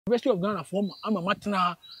University of Ghana form I'm a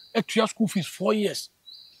matana extra school fees 4 years.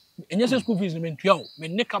 And yes, school fees mean 12,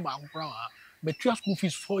 but 12 school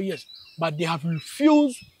fees 4 years. But they have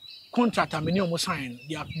refused contract and many almost signed.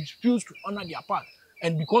 They have refused to honor their part.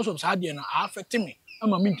 And because of that, they are affecting me.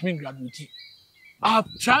 I'm a mean graduate. I have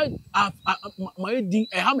tried, I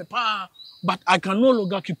have a power, but I can no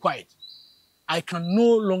longer keep quiet. I can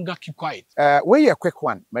no longer keep quiet. Wait a quick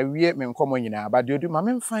one. My we me come on now, but do my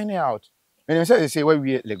men find out. When they say where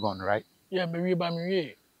we Legon, right? Yeah,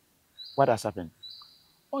 me. What has happened?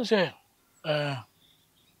 What say?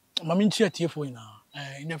 My main chair for in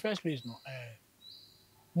the first place, no.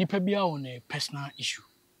 Nipa bia on a personal issue,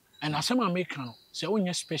 and as I'm American, say when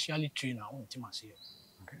you specially trainer on Timasi.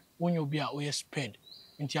 Okay. When you be a sped,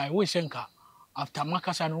 until I always think after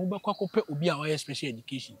Marcus and Uber Quacope will be our special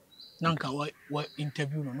education. Nanka what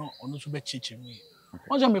interview or not, or no be teaching me.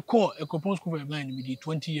 Once I'm a call a coupon school blind with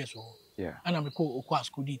 20 years old. Yeah. And I'm a call Okwa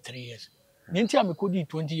school 3 years. Then I'm a code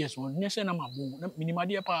 20 years old. Next I'm a boom.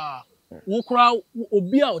 Minimadia pa. Who crowd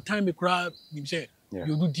obia or time a crowd, you say,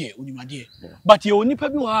 you do dear, Unimadia. But you only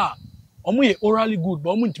people are orally good,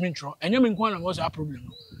 but intro, and you mean one was a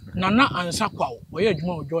problem. Nana and Sakwa, or yeah,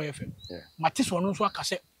 Juma Joy FM. Matis one also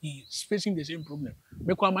cassette is facing the same problem.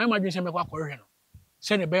 Because my imagination make a correction.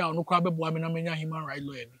 Send a bear on no crab boy, and human rights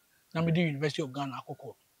lawyer. Now, me the University of Ghana,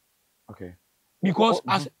 okay. Because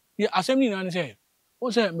as assembly and say,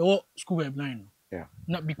 what's that? Me school of 9. Yeah.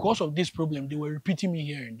 Now, because of this problem, they were repeating me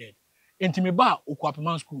here and there. And to me, ba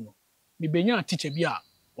Okwapiman school, no. Me benya teacher bia,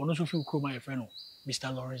 or no so feel my friend,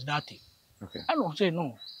 Mr. Lawrence Dati. Okay. I don't say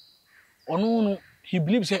no. Or no, he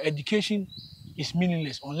believes that education is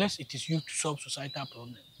meaningless unless it is used to solve societal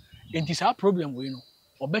problems. And this our problem, we know.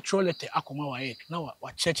 Or better let the akoma waek. Now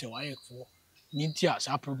what church waek for nintia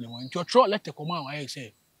sa problem. When you try let the koma waek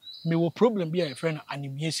say, me will problem be a friend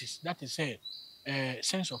animasis. That is a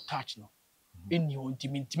sense of touch no. In your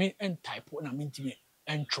intimate and type na intimate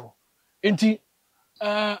intro. Enti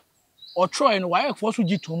or try and waek for so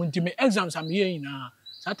to intimate exams I'm here in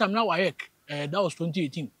that time now waek that was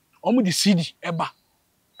 2018. Omo the CD eba.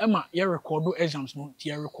 Emma ye record exams no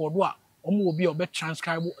ti record wa omo will be a bit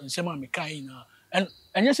transcribe and sema me kai na.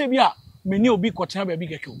 And you say, yeah, many will be caught by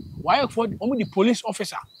big echo. Why for only the police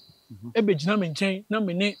officer? Ebe jina menchen na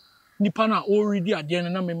mene nipa na already at the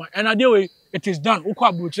end na me and a day it is done.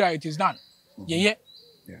 Ukwa bucha it is done. Yeah.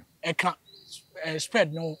 Eka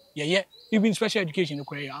spread no. Yeah. Even special education no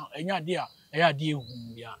kwe enya dia yeah.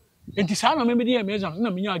 Enti sa na me dey exams na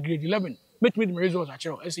me grade 11. Make me the results at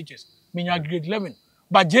SHS. Me grade 11.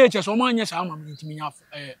 But JHS o man yes am me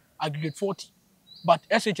grade 40. But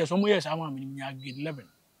SHS almost yes, I'm grade 11.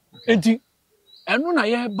 Enti, and when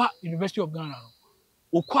I back University of Ghana,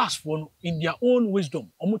 o class for in their own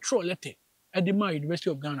wisdom, omo throw letter at the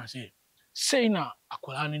University of Ghana say na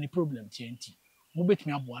akola any problem TNT. Mo bet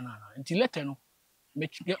me aboa na. Enti letter no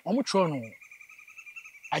make omo throw no.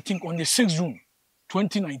 I think on the 6th June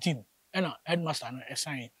 2019, and headmaster na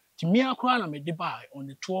assign. Ti me akola na me de buy on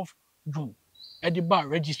the 12th June. At the bar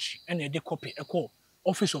registry and a copy a call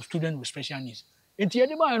Office of Students with Special Needs. And the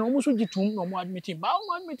other and almost get to no more admitting, but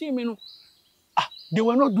admitting, you know, they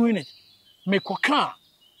were not doing it. Make a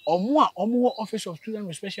or more Office of Students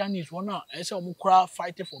with Special Needs one now as a crowd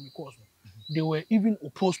fighting for my course. They were even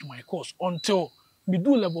opposed to my course until we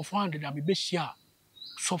do level 400 and be best here.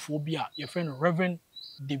 Sophobia, your friend Reverend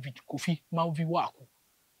David KOFI Malvi Waku.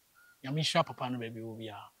 Yamisha Papa no baby will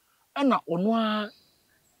be. And now on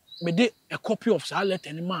me de a copy of Salet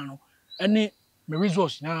and man, any me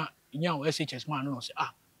resource now. SHS man no say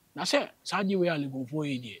na say sadi we are go for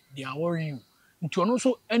they are worrying you into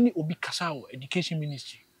also any obi kasa education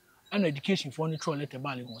ministry and education for any throw letter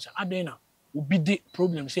ba le go say adena obi de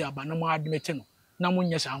problem say abana mo admit no na mo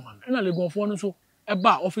nyesa man na le go for no so e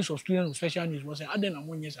ba Office of Students with Special Needs was say adena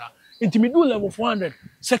mo nyesa into me do level 400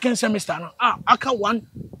 second semester no aka one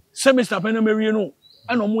semester pen na me no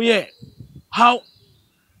and omo ye how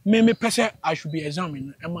me pese I should be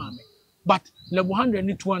examining e ma me. But level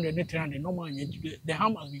 100, 200, 300, no man, the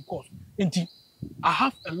harm has been caused. I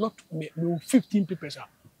have a lot, 15 papers,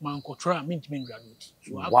 man, control, mean graduate.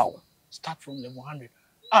 So I have to start from level 100.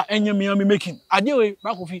 And you me making. I do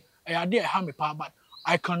back of it, I did have a power, but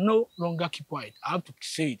I can no longer keep quiet. I have to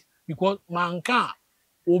say it because man can't.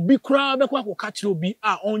 Obi crowd, the catch will be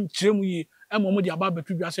on Chemu, and Momodi about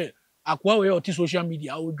the say, acquire or social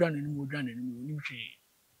media, I will drown anymore.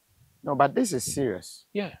 No, but this is serious.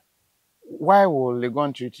 Yeah. Why will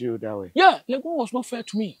Legon treat you that way? Yeah, Legon was not fair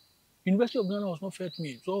to me. University of Ghana was not fair to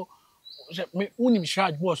me. So, when him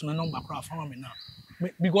charge was no number crowd for me now.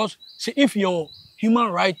 Because see, if your human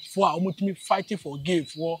rights for ultimately fighting for gay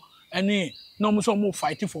for any no more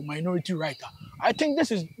fighting for minority right. I think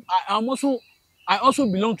this is I also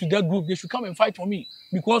belong to that group. They should come and fight for me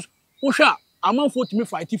because Osha, I'm not for me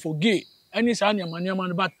fighting for gay. Any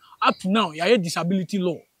man, but up to now, I had disability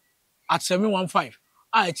law at 715.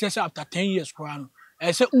 I say after 10 years,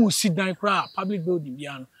 I say sit down public building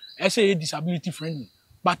beyond. I say disability friendly.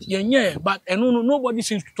 But yeah, but no, nobody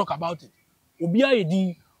seems to talk about it. Obia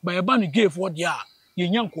edi by a ban gave what they are.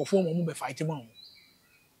 Young conform be fighting mom.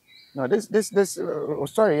 No, this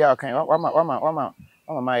story, yeah, okay. Wama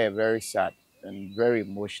very sad and very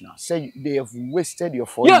emotional. Say they have wasted your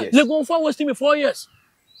 4 years. Yeah, they go for wasting me 4 years.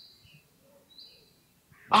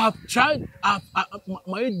 I've tried, I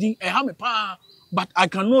have a power, but I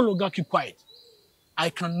can no longer keep quiet. I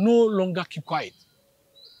can no longer keep quiet.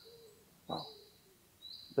 Wow.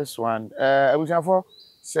 This one, I was for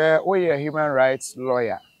say, oh, you're a human rights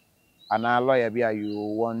lawyer, and our lawyer, be you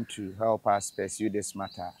want to help us pursue this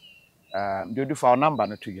matter. Do you for our number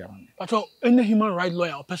not to you? But any human rights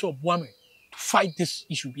lawyer or person of woman to fight this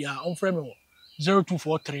issue, be on frame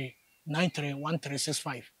 0243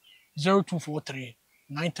 931365. 0243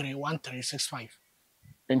 931365.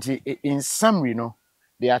 In summary, no,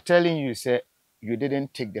 they are telling you, say, you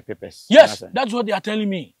didn't take the papers. Yes, that's what they are telling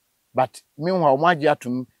me. But meanwhile,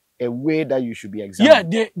 a way that you should be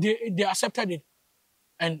examined. Yeah, they accepted it,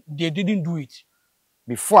 and they didn't do it.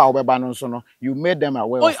 Before our ban you made them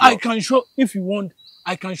aware. Oh, I can show, if you want,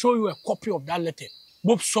 I can show you a copy of that letter,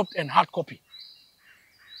 both soft and hard copy.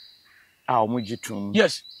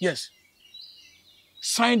 Yes, yes.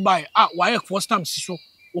 Signed by Wayek for stamp Siso,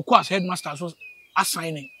 Okwa's headmaster was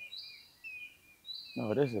assigning.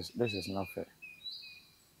 No, this is not fair.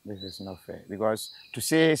 This is not fair because to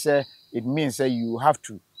say it means that you have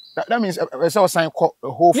to. That means I sign a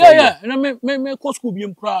whole. Yeah, and I may call school be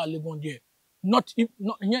Legon there. Not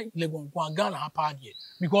Legon, Ghana happened here.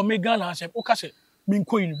 Because me Ghana said, okay,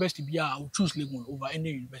 Minko University, I will choose Legon over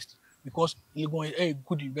any university. Because Legon is a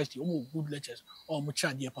good university, good lectures, or much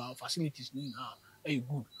facilities are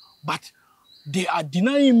good. But they are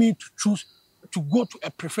denying me to choose to go to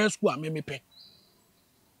a preferred school at Memepe.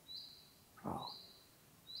 Oh.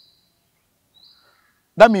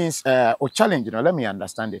 That means or challenge, let me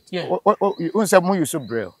understand it. Yeah. You say more you so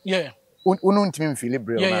braille. Yeah. Ununtimin feel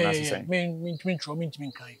braille yeah.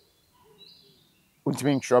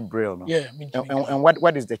 Untimin braille no. Yeah, and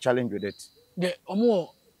what is the challenge with it? The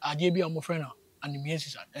more adiebi omo friend and the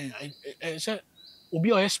BS say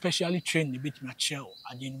obi or especially trained a bit my chair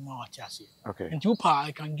adenima atiase. Okay. And you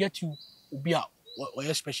I can get you obi or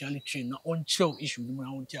especially trained on chill issue no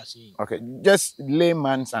on tiase. Okay, just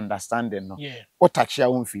layman's understanding no. Yeah. What touch your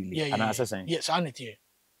own feeling and answer saying. Yes, anity.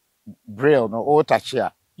 Braille no or touch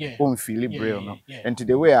ya. Yeah. Own feeling braille no. And to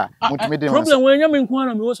the way problem when you mean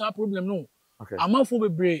kwana me was a problem no. Okay. I'm for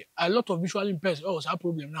be a lot of visual impaired was a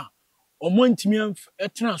problem now. Omo ntimi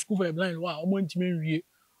etena school for blind wa omo ntimi wie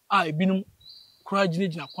ebinum kura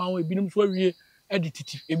gina kwan wa ebinum so wie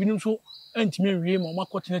edititi ebinum so ntimi wie ma omo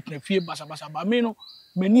akotena tena fie basa ba me no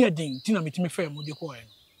mani edin tina metimi fa mo de ko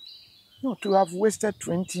no to have wasted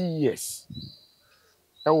 20 years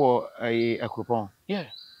ewo a coupon. Yeah.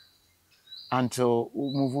 Until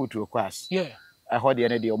we move to a class. Yeah. I heard the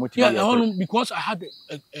energy because I had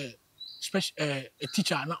a special a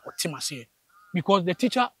teacher na otimase because the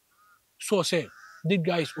teacher so said this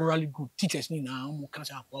guy is orally good. Teachers need now more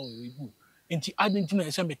cancer we good. And I didn't know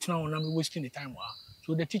I'm wasting the time.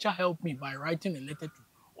 So the teacher helped me by writing a letter to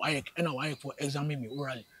WAEC and WAEC for examining me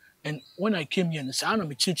orally. And when I came here, I am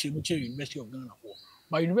a teacher University of Ghana for.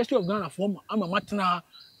 By University of Ghana for I'm a matana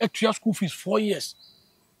at school fees 4 years.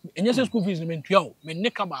 And yes, school fees mean 12. Me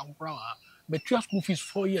neka ba but 12 school fees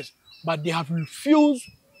 4 years. But they have refused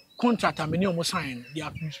contract and many almost signed. They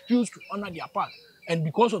have refused to honor their part. And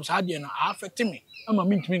because of Sadia, affecting me, I'm a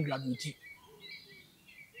mean graduate.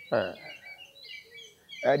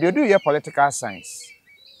 Do you do political science?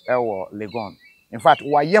 Or Legon. In fact,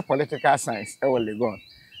 why your political science? Or Legon.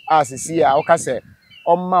 As you see, I can say,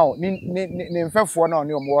 on Mao, in fact, for now,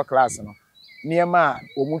 no more class. Near ma,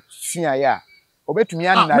 Omutia ya. Obet me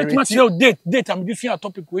and date, I'm using a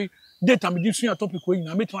topic way. Date, I'm using a topic way.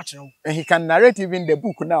 I met much now. And he can narrate even the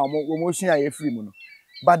book now, Omutia free mono.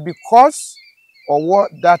 But because or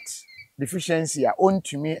what that deficiency are owned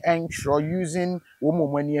to me and using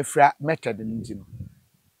woman method in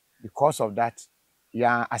because of that,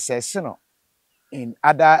 yeah, assessing in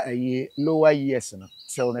other lower years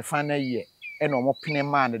till the final year and no more penny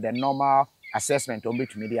man the normal assessment on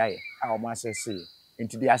between media. I must say,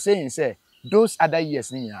 into they are saying, say, those other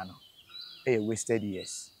years, wasted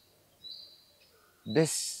years.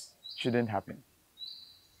 This shouldn't happen.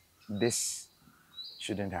 This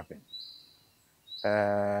shouldn't happen.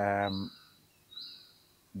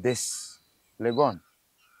 this Legon.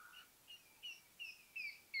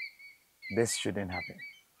 This shouldn't happen.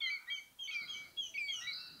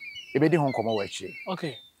 Ebedi hon komo wachi.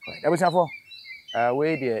 Okay. Right. Everything for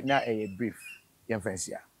we there na a brief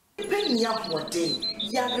yemfensia. Benya hoden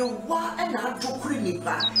yarewa na adokuri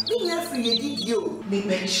nipa nya free edidio me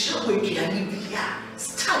be sure we aduane bia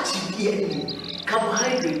starch bia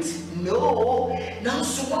carbohydrate no now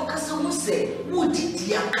so wakasa mo say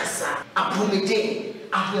wodidi akasa apomede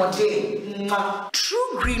ahode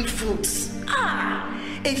true green foods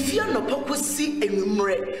if you're not pokosi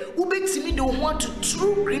enumre ubetimi do want to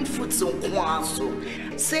true green foods on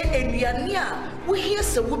kwaso say enuane a we hear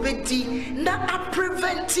say ubedi na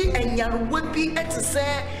preventing enyarewa bi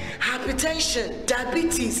say hypertension,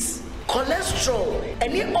 diabetes, cholesterol,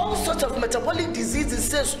 and all sorts of metabolic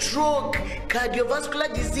diseases, say stroke,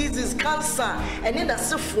 cardiovascular diseases, cancer, and in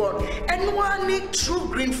so forth. And one need true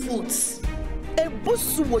green foods. A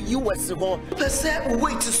boost to US go, per se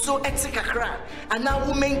way to so etikakra, and now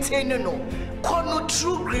we maintain no corner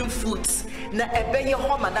true green foods. Na ebeye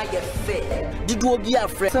home na ye fair. Did we be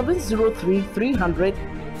afraid? 703 300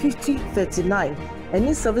 5039 and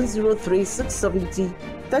in 703 670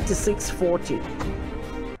 3640.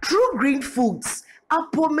 True green foods.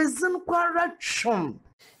 Apomezin kwara chum.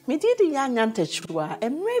 Me did the young antechua,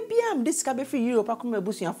 and maybe I'm discovered for Europe. I come a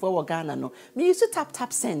bush and for Ghana. No, me used to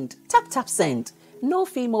tap send. Tap send. No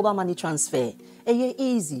fee mobile money transfer. Aye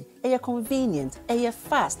easy, aye convenient, aye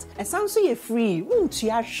fast, and sounds so free. Won't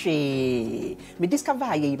you share? Me discover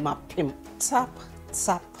aye map him. Tap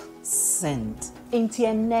send.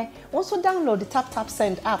 Intienne. Also download the tap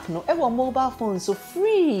send app. No, every mobile phone so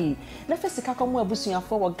free. Na first ka come a bush and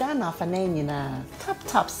for Ghana for na.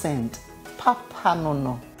 Tap send. Papa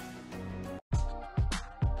no.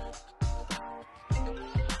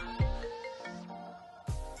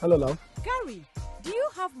 Hello, love. Gary, do you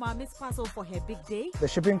have Mommy's parcel for her big day? The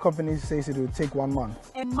shipping company says it will take 1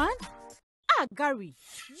 month. A month? Gary,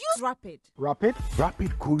 use Rapid. Rapid?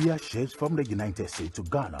 Rapid courier ships from the United States to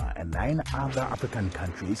Ghana and 9 other African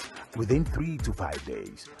countries within 3 to 5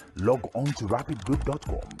 days. Log on to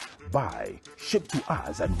rapidgroup.com, buy, ship to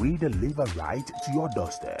us, and we deliver right to your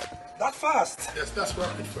doorstep. That fast? Yes, that's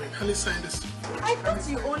Rapid for you. Can you sign this? I thought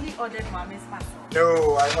you only ordered Mommy's parcel.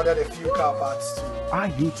 No, I ordered a few car parts too. Are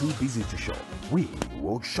you too busy to shop? We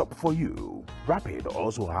will shop for you. Rapid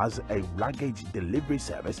also has a luggage delivery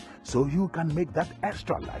service, so you can make that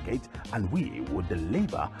extra luggage and we will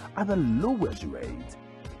deliver at the lowest rate.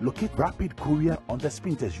 Locate Rapid Courier on the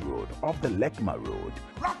Spinters Road off the Lekma Road.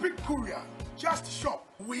 Rapid Courier. Just shop.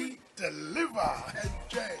 We deliver.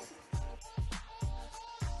 Enjoy.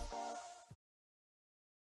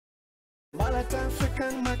 Malata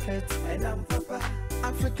African market and I'm Papa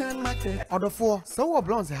African market. Order for so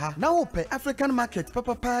blonze ha. Now pay African market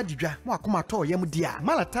Papa Didra. Mwakuma to yemu dia.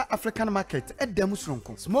 Malata African market edem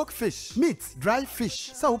sronko. Smoked fish, meat, dry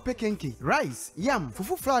fish, so kenki, rice, yam,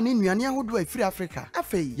 fufu flour ni nnuane ahodo a free Africa.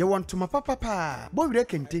 Afei ye want to ma papa. Bonwire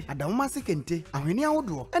kente, adamase kente, ahwene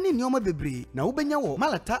ahodo. Ani nneoma bebre na wobenya wo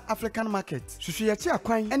Malata African market. Hwehwe ye chi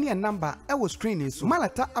akwan ene number e wo screen so.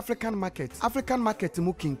 Malata African market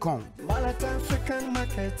mu King Kong. Malata African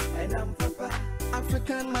market and I'm Papa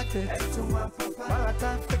African market and Malata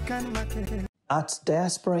African market. At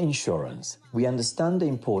Diaspora Insurance, we understand the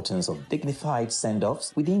importance of dignified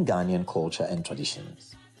send-offs within Ghanaian culture and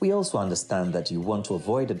traditions. We also understand that you want to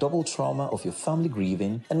avoid the double trauma of your family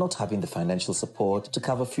grieving and not having the financial support to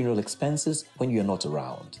cover funeral expenses when you're not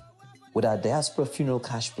around. With our Diaspora Funeral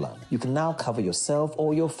Cash Plan, you can now cover yourself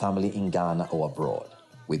or your family in Ghana or abroad.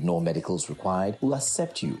 With no medicals required, we'll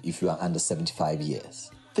accept you if you are under 75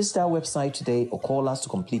 years. Visit our website today or call us to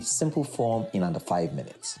complete a simple form in under 5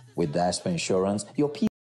 minutes. With Diaspora Insurance, your